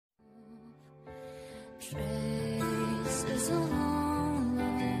Soul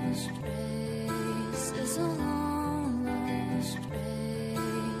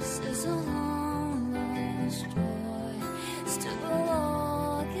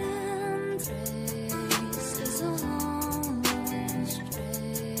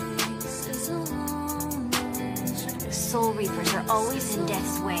Reapers are always in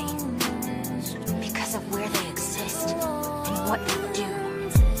Death's way because of where they exist and what they do.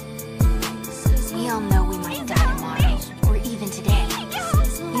 We all know we might die tomorrow, or even today.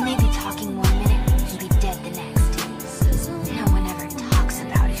 We may be talking 1 minute and be dead the next. No one ever talks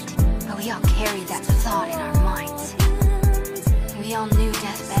about it, but we all carry that thought in our minds. We all knew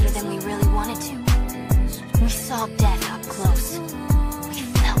death better than we really wanted to. We saw death up close. We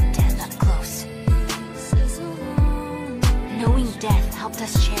felt death up close. Knowing death helped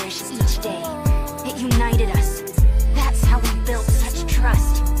us cherish each day. It united us. That's how we built such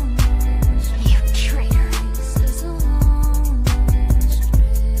trust. You traitor.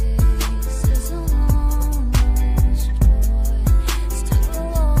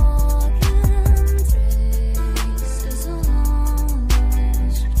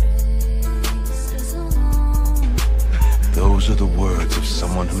 Those are the words of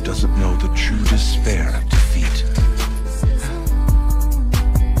someone who doesn't know the true despair of defeat.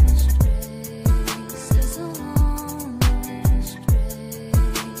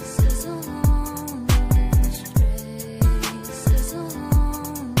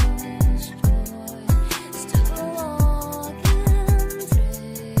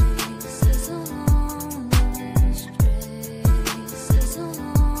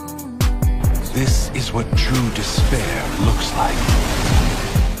 This is what true despair looks like.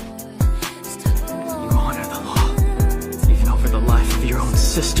 You honor the law, even over the life of your own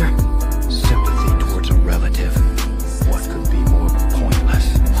sister? Sympathy towards a relative. What could be more pointless?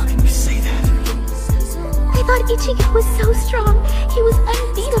 How can you say that? I thought Ichigo was so strong. He was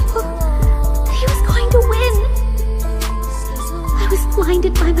unbeatable. He was going to win. I was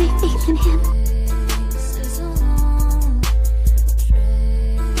blinded by my faith in him.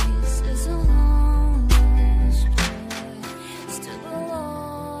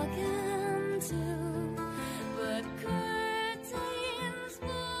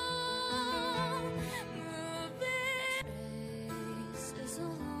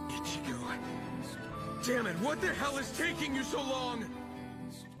 Damn it, what the hell is taking you so long?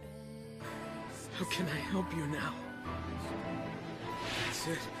 How can I help you now? That's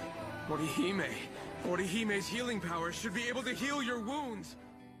it. Orihime. Orihime's healing powers should be able to heal your wounds.